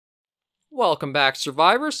Welcome back,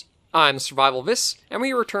 survivors. I'm SurvivalVis, and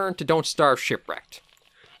we return to Don't Starve Shipwrecked.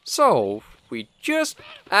 So, we just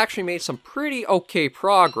actually made some pretty okay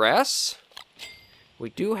progress.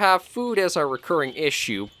 We do have food as our recurring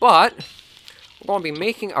issue, but we're going to be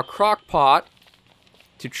making a crock pot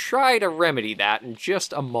to try to remedy that in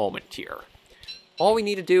just a moment here. All we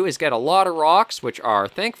need to do is get a lot of rocks, which are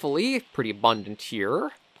thankfully pretty abundant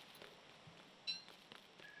here.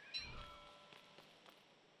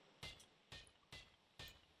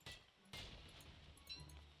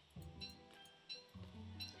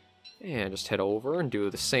 And just head over and do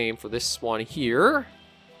the same for this one here.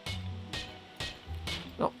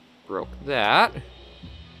 Oh, broke that.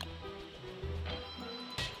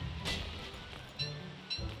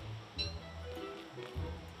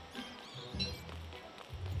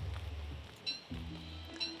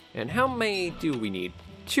 And how many do we need?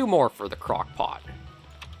 2 more for the crock pot.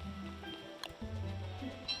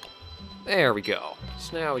 There we go.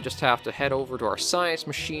 So now we just have to head over to our science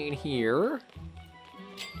machine here.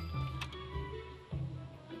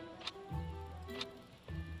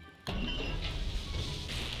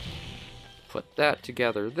 Put that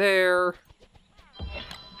together there.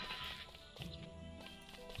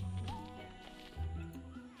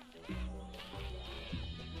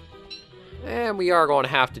 And we are going to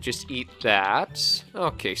have to just eat that.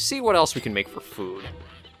 Okay, see what else we can make for food.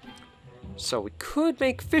 So we could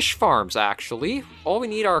make fish farms, actually. All we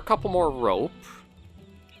need are a couple more rope.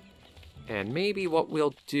 And maybe what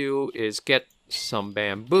we'll do is get some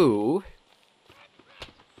bamboo.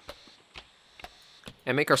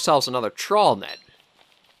 And make ourselves another trawl net.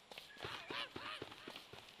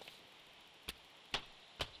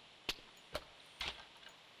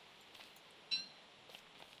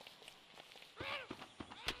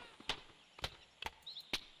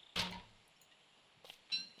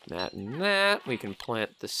 That and that. We can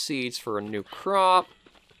plant the seeds for a new crop.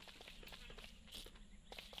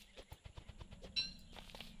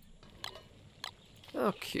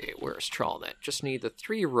 Okay, where's trawl net? Just need the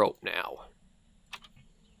 3 rope now.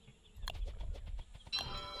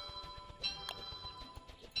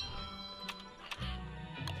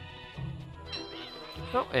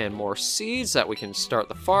 Oh, and more seeds that we can start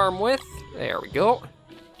the farm with. There we go.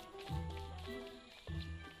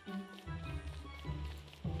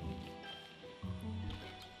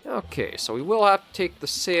 Okay, so we will have to take the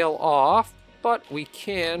sail off, but we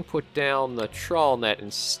can put down the trawl net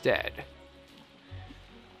instead.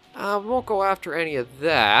 We won't go after any of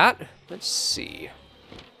that. Let's see.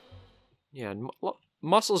 Yeah,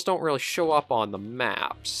 mussels don't really show up on the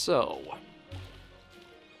map, so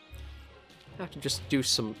I have to just do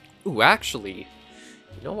some... Ooh, actually,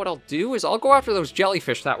 you know what I'll do is I'll go after those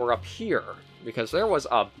jellyfish that were up here, because there was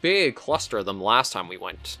a big cluster of them last time we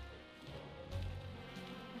went.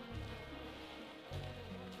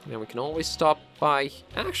 And we can always stop by...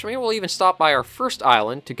 Actually, maybe we'll even stop by our first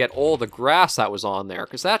island to get all the grass that was on there,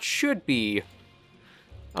 because that should be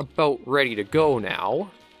about ready to go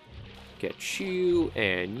now. Get you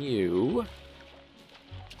and you.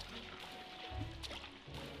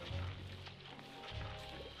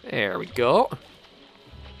 There we go.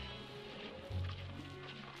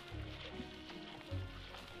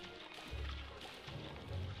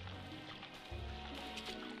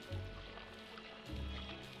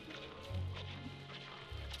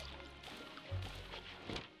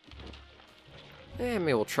 And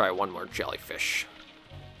maybe we'll try one more jellyfish.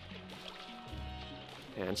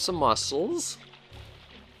 And some mussels.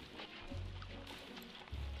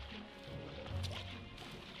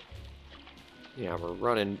 Yeah, we're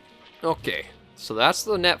running... Okay, so that's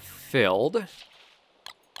the net filled.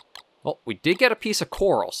 Oh, we did get a piece of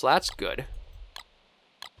coral, so that's good.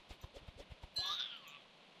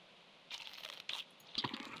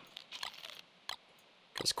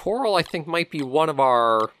 Because coral, I think, might be one of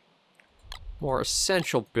our more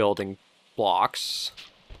essential building blocks.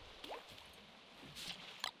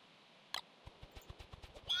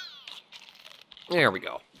 There we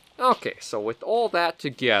go. Okay, so with all that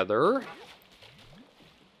together...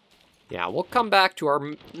 Yeah, we'll come back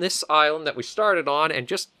to this island that we started on and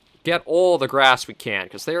just get all the grass we can,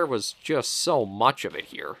 because there was just so much of it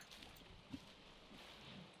here.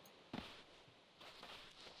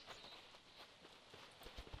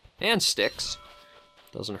 And sticks.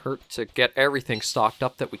 Doesn't hurt to get everything stocked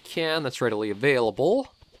up that we can that's readily available.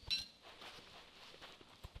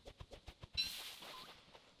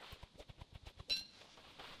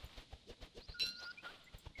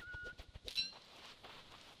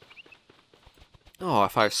 Oh,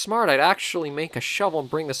 if I was smart, I'd actually make a shovel and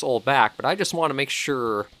bring this all back, but I just want to make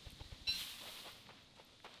sure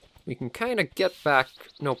we can kind of get back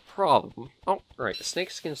no problem. Oh, right, the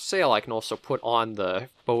snakeskin sail I can also put on the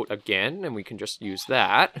boat again, and we can just use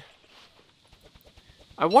that.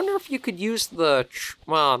 I wonder if you could use the...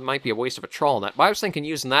 well, it might be a waste of a trawl net, but I was thinking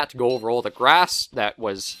using that to go over all the grass that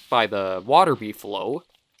was by the water beefalo,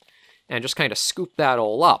 and just kind of scoop that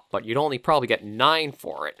all up, but you'd only probably get 9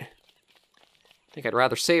 for it. I think I'd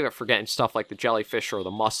rather save it for getting stuff like the jellyfish or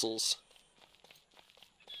the mussels.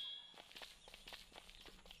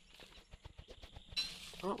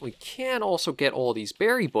 Well, we can also get all these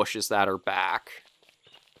berry bushes that are back.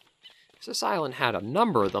 This island had a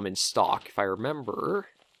number of them in stock, if I remember.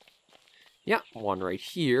 Yeah, one right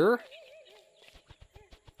here.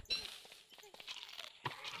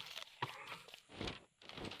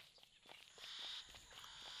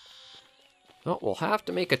 Oh, we'll have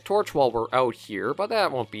to make a torch while we're out here, but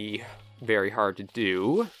that won't be very hard to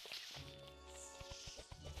do.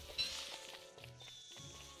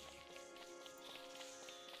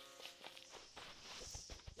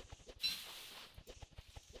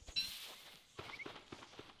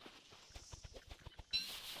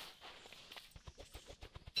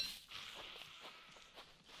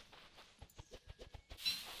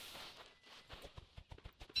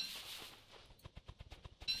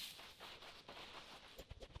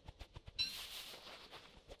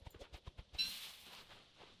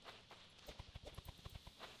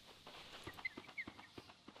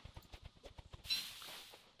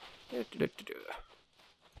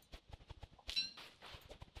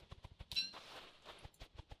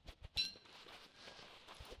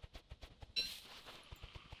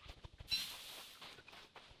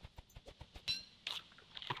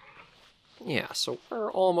 Yeah, so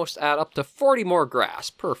we're almost at up to 40 more grass.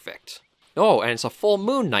 Perfect. Oh, and it's a full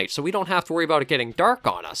moon night, so we don't have to worry about it getting dark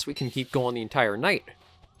on us. We can keep going the entire night.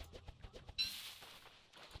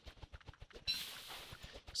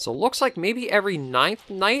 So looks like maybe every 9th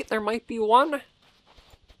night there might be one.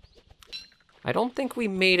 I don't think we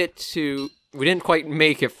made it to... we didn't quite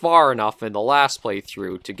make it far enough in the last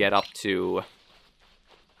playthrough to get up to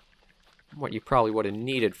what you probably would have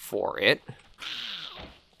needed for it.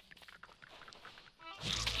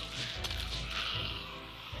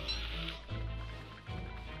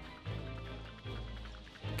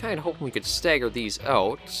 Kind of hoping we could stagger these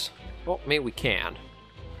out. Well, maybe we can.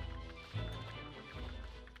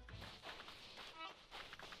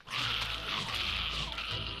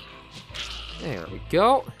 There we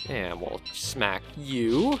go. And we'll smack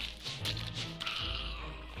you.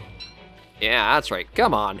 Yeah, that's right.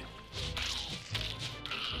 Come on.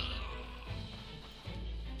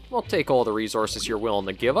 We'll take all the resources you're willing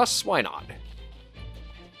to give us. Why not?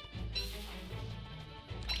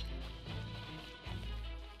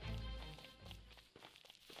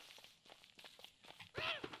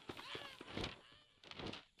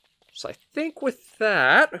 So I think with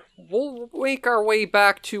that, we'll make our way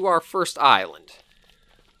back to our first island.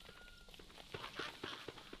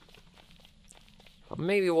 But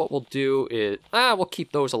maybe what we'll do is... we'll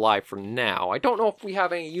keep those alive for now. I don't know if we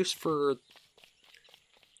have any use for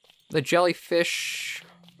the jellyfish,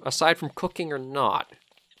 aside from cooking or not.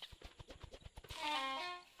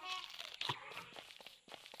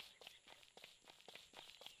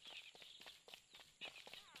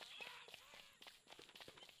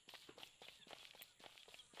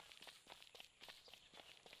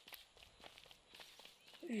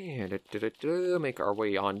 And make our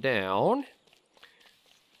way on down.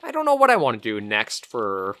 I don't know what I want to do next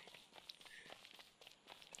for...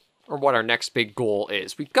 or what our next big goal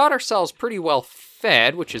is. We've got ourselves pretty well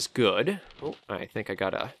fed, which is good. Oh, I think I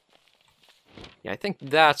gotta... yeah, I think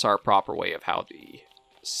that's our proper way of how the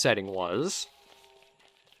setting was.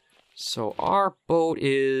 So our boat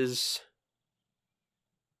is...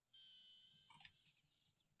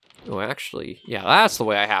 oh, actually, yeah, that's the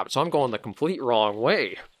way I have it. So I'm going the complete wrong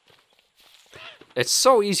way. It's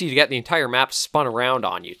so easy to get the entire map spun around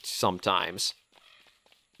on you sometimes.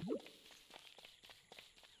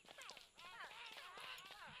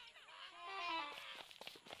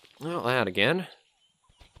 Well, that again.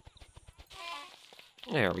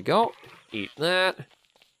 There we go. Eat that.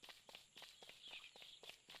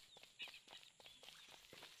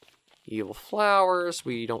 Evil flowers,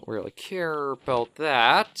 we don't really care about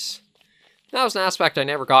that. That was an aspect I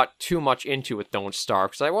never got too much into with Don't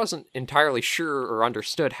Starve, because I wasn't entirely sure or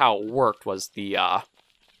understood how it worked, was the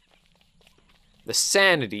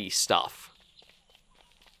sanity stuff.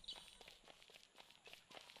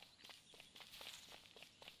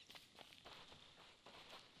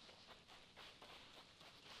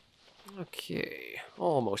 Okay,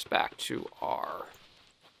 almost back to our...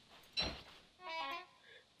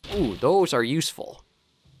 ooh, those are useful.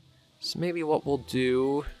 So maybe what we'll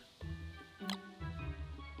do...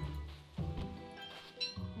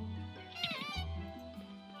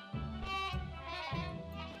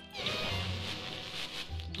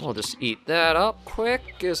 We'll just eat that up quick,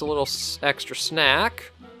 gives a little extra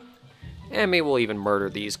snack. And maybe we'll even murder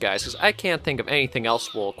these guys, because I can't think of anything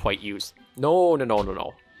else we'll quite use. No.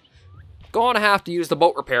 Gonna have to use the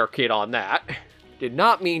boat repair kit on that. Did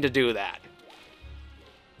not mean to do that.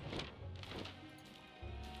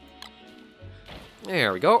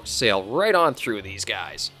 There we go. Sail right on through these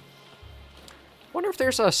guys. Wonder if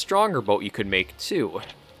there's a stronger boat you could make, too.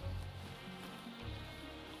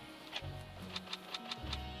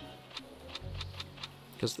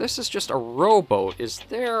 Because this is just a rowboat. Is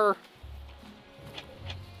there...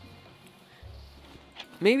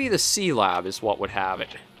 Maybe the Sea Lab is what would have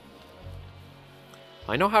it.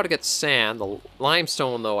 I know how to get sand. The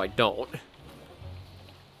limestone, though, I don't.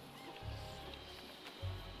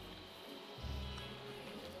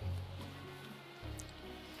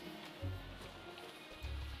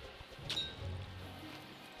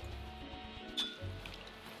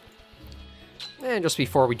 And just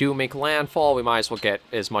before we do make landfall, we might as well get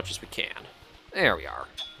as much as we can. There we are.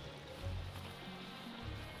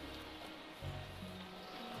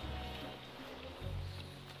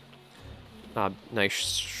 A nice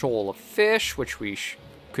shoal of fish, which we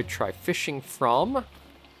could try fishing from.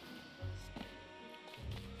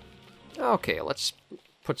 Okay, let's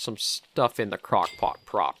put some stuff in the crock-pot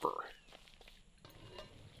proper.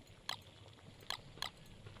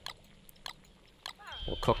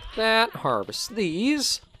 We'll cook that, harvest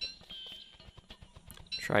these.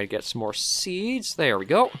 Try to get some more seeds. There we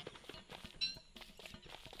go.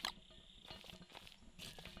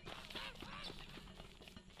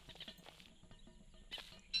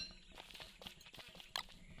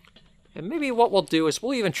 And maybe what we'll do is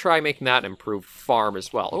we'll even try making that an improved farm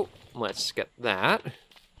as well. Oh, let's get that.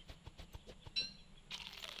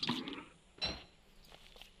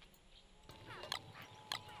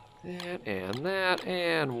 That,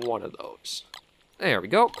 and one of those. There we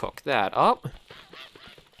go, cook that up.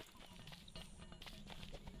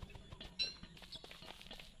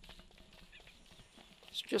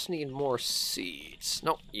 Just need more seeds.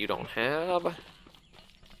 Nope, you don't have.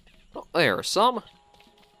 Oh, there are some.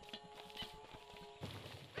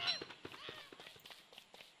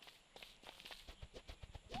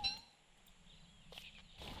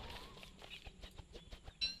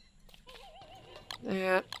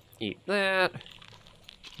 That, eat that,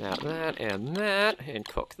 and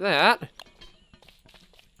cook that.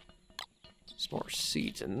 Some more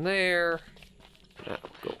seeds in there. That'll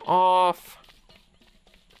go off.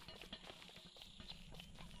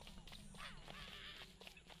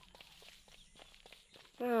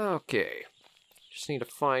 Okay. Just need to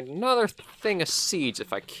find another thing of seeds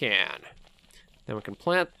if I can. Then we can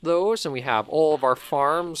plant those, and we have all of our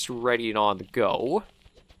farms ready and on the go.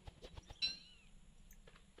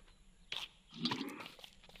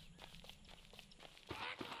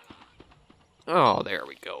 Oh, there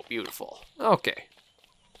we go. Beautiful. Okay.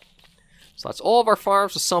 So that's all of our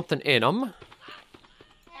farms with something in them.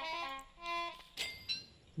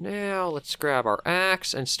 Now let's grab our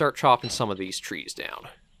axe and start chopping some of these trees down.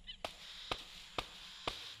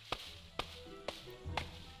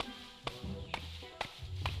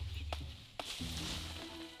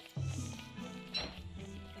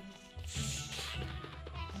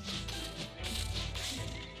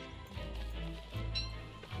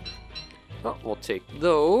 Oh, we'll take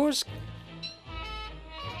those.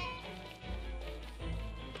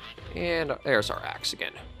 And there's our axe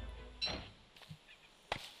again.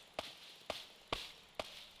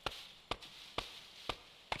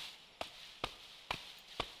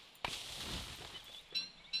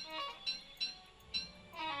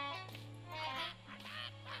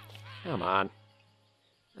 Come on.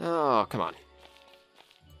 Oh, come on.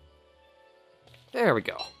 There we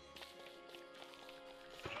go.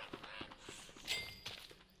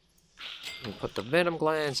 And put the venom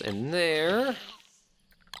glands in there.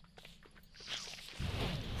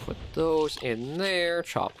 Put those in there.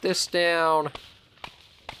 Chop this down.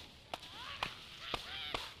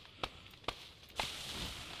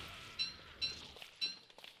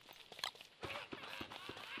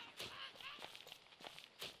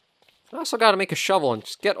 I also got to make a shovel and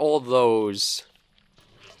just get all those.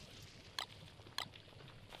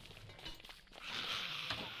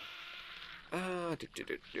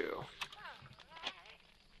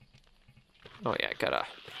 Oh yeah, I gotta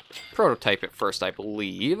prototype it first, I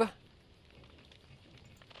believe.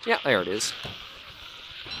 Yeah, there it is.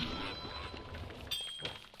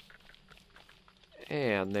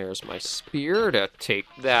 And there's my spear to take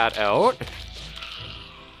that out.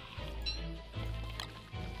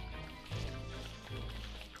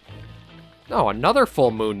 Oh, another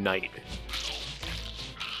full moon night.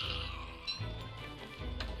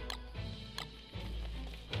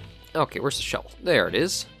 Okay, where's the shovel? There it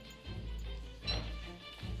is.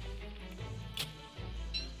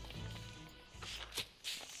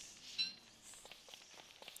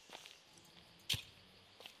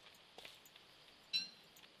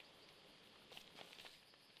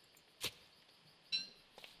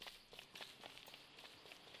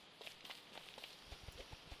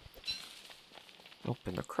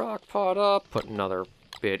 Open the crock pot up, put another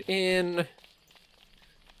bit in.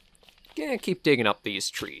 Yeah, keep digging up these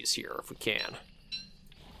trees here if we can.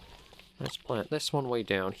 Let's plant this one way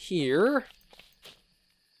down here.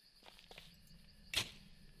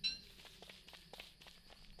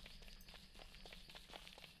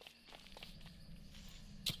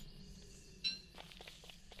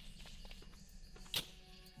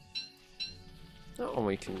 Oh,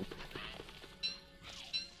 we can...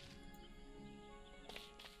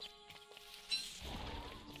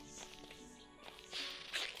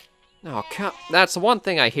 Oh, that's the one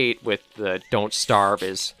thing I hate with the Don't Starve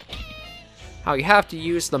is how you have to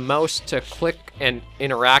use the mouse to click and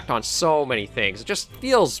interact on so many things. It just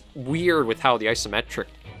feels weird with how the isometric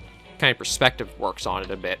kind of perspective works on it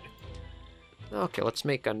a bit. Okay, let's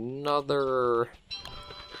make another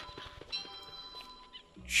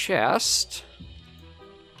chest.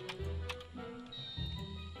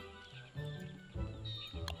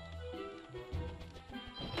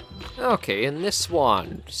 Okay, in this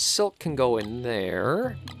one, silk can go in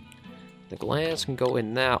there. The glands can go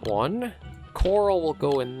in that one. Coral will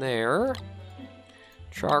go in there.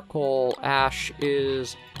 Charcoal, ash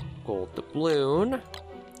is gold doubloon.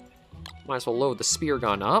 Might as well load the spear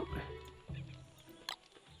gun up.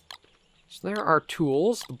 So there are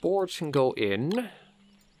tools. The boards can go in.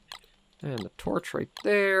 And the torch right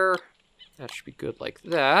there. That should be good like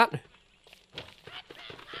that.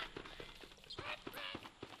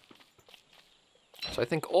 So I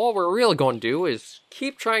think all we're really going to do is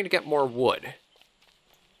keep trying to get more wood.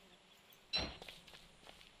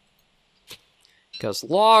 Because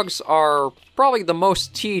logs are probably the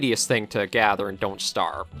most tedious thing to gather in Don't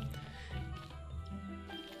Starve.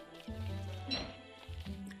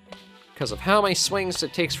 Because of how many swings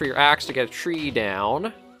it takes for your axe to get a tree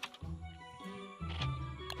down.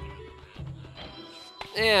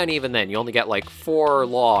 And even then, you only get like 4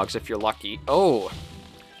 logs if you're lucky. Oh!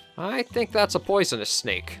 I think that's a poisonous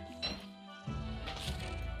snake.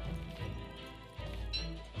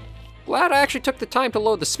 Glad I actually took the time to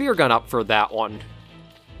load the spear gun up for that one.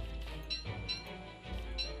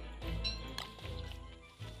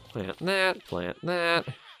 Plant that, plant that.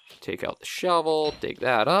 Take out the shovel, dig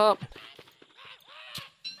that up.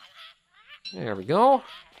 There we go.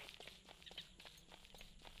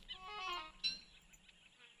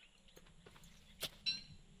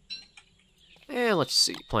 And let's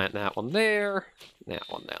see, plant that one there, that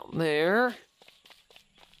one down there.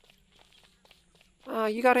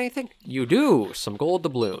 You got anything? You do! Some gold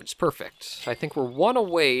doubloons. Perfect. I think we're 1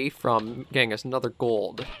 away from getting us another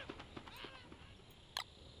gold.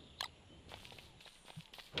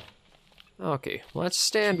 Okay, let's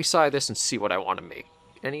stand beside this and see what I want to make.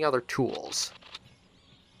 Any other tools?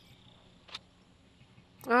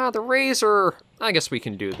 The razor, I guess we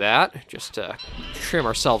can do that, just to trim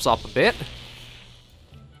ourselves up a bit.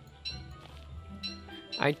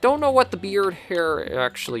 I don't know what the beard hair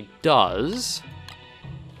actually does.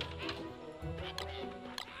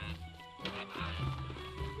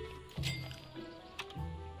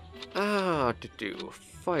 To do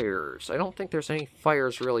fires. I don't think there's any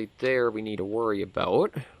fires really there we need to worry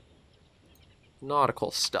about.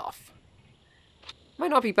 Nautical stuff.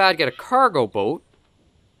 Might not be bad to get a cargo boat.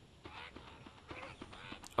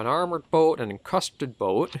 An armored boat, an encrusted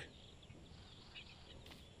boat.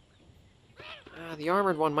 The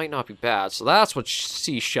armored one might not be bad, so that's what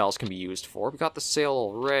seashells can be used for. We got the sail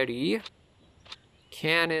already.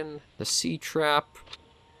 Cannon, the sea trap.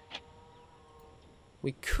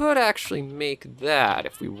 We could actually make that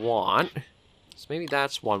if we want. So maybe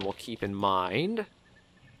that's one we'll keep in mind.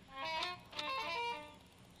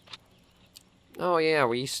 Oh yeah,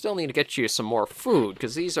 we still need to get you some more food,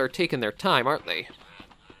 because these are taking their time, aren't they?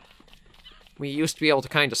 We used to be able to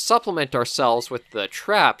kind of supplement ourselves with the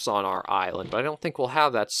traps on our island, but I don't think we'll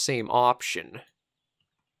have that same option.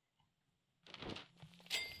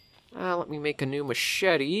 Let me make a new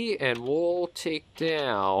machete, and we'll take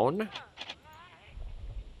down...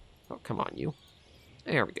 Oh, come on, you.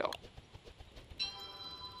 There we go.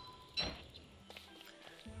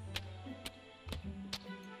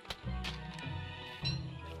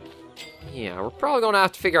 Yeah, we're probably going to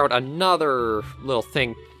have to figure out another little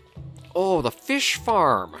thing. Oh, the fish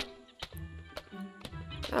farm.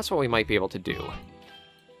 That's what we might be able to do.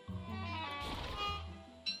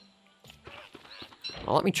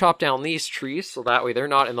 Well, let me chop down these trees so that way they're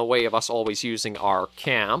not in the way of us always using our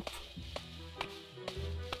camp.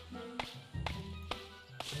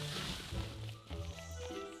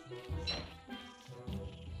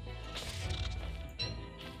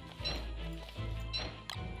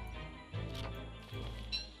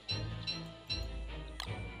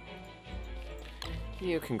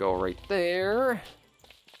 You can go right there.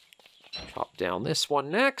 Chop down this one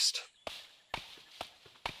next.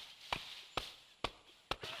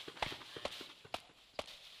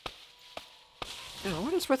 Now,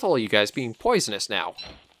 what is with all you guys being poisonous now?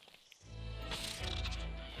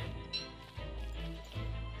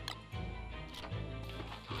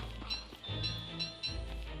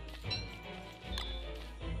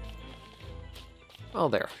 Oh,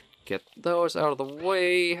 there. Get those out of the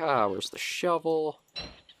way. Ah, where's the shovel?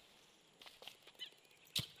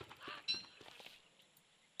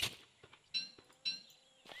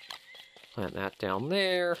 Plant that down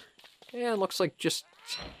there. And looks like just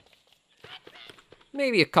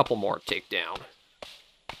maybe a couple more to take down.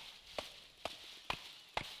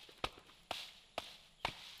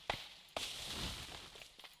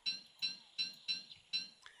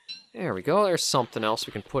 There we go. There's something else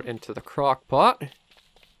we can put into the crock pot.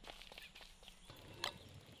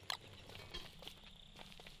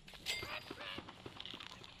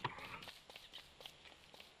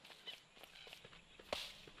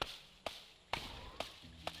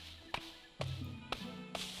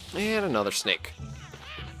 And another snake.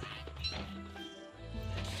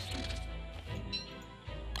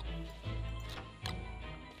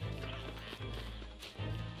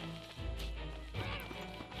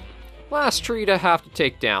 Last tree to have to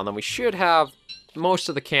take down, then we should have most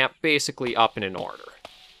of the camp basically up and in order.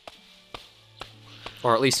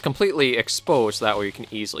 Or at least completely exposed, that way we can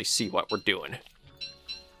easily see what we're doing.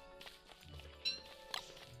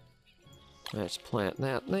 Let's plant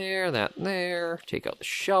that there, take out the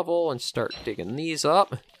shovel and start digging these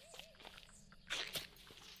up.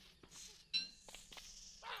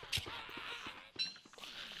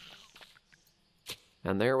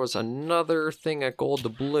 And there was another thing of gold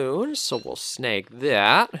doubloons, so we'll snag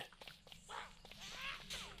that.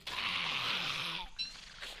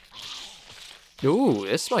 Ooh,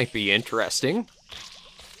 this might be interesting.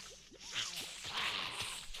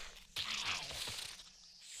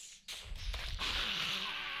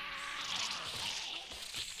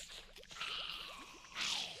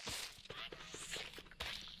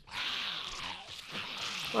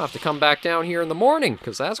 I'll have to come back down here in the morning,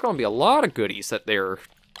 because that's going to be a lot of goodies that they're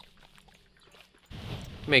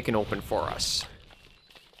making open for us.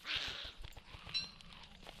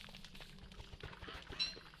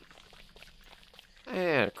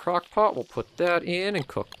 And a crock pot, we'll put that in and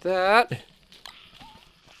cook that.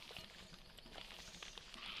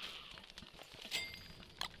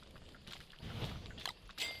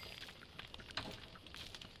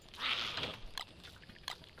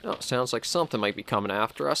 Oh, sounds like something might be coming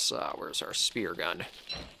after us. Where's our spear gun?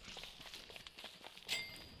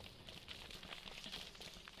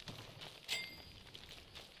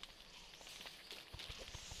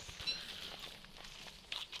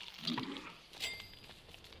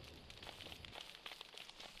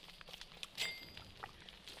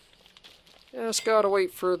 Just gotta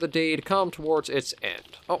wait for the day to come towards its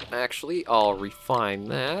end. Oh, actually, I'll refine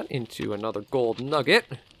that into another gold nugget.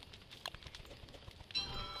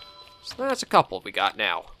 So that's a couple we got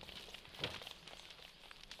now.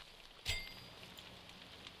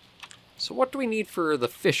 So what do we need for the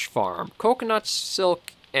fish farm? Coconuts,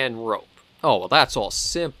 silk, and rope. Oh, well that's all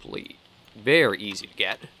simply very easy to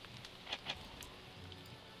get.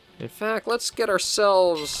 In fact, let's get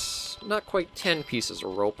ourselves not quite 10 pieces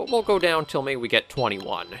of rope, but we'll go down till maybe we get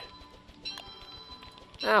 21.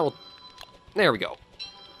 Well, there we go.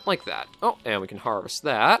 Like that. Oh, and we can harvest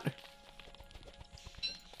that.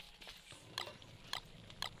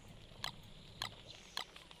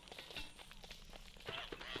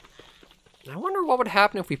 I wonder what would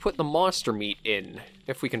happen if we put the monster meat in,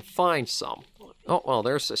 if we can find some. Oh, well,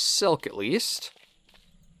 there's a silk at least.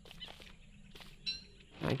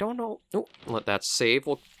 I don't know. Oh, let that save.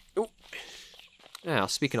 We'll, oh. Now,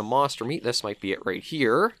 speaking of monster meat, this might be it right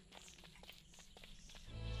here.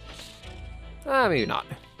 Maybe not.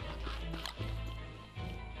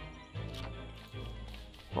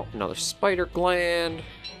 Oh, another spider gland.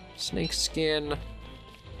 Snake skin.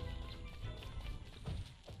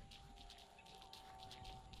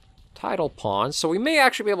 tidal pond, so we may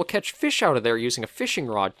actually be able to catch fish out of there using a fishing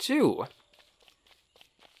rod, too.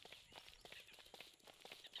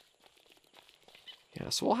 Yeah,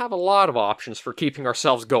 so we'll have a lot of options for keeping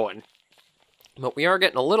ourselves going. But we are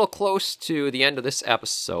getting a little close to the end of this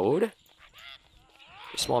episode.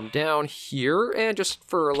 Just while I'm down here, and just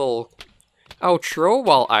for a little outro,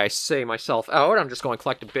 while I say myself out, I'm just going to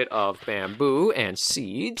collect a bit of bamboo and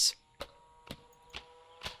seeds.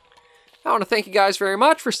 I want to thank you guys very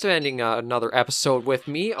much for spending another episode with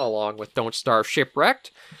me, along with Don't Starve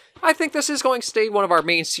Shipwrecked. I think this is going to stay one of our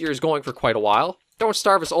main series going for quite a while. Don't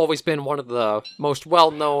Starve has always been one of the most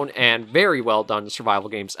well-known and very well-done survival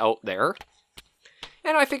games out there.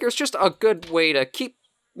 And I figure it's just a good way to keep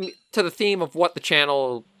to the theme of what the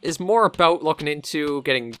channel is more about, looking into,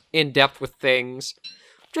 getting in-depth with things,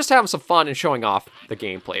 just having some fun and showing off the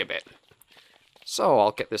gameplay a bit. So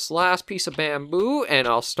I'll get this last piece of bamboo, and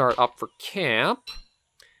I'll start up for camp.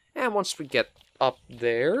 And once we get up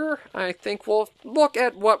there, I think we'll look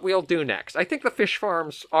at what we'll do next. I think the fish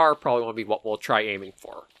farms are probably going to be what we'll try aiming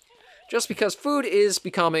for. Just because food is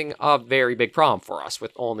becoming a very big problem for us,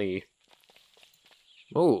 with only...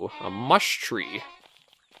 Ooh, a mush tree.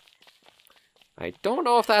 I don't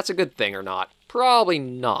know if that's a good thing or not. Probably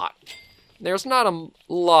not. There's not a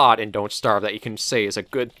lot in Don't Starve that you can say is a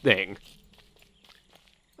good thing.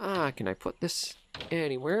 Can I put this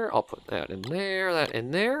anywhere? I'll put that in there, that in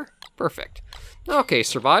there. Perfect. Okay,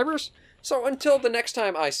 survivors. So until the next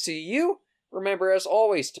time I see you, remember as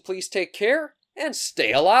always to please take care and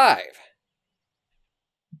stay alive.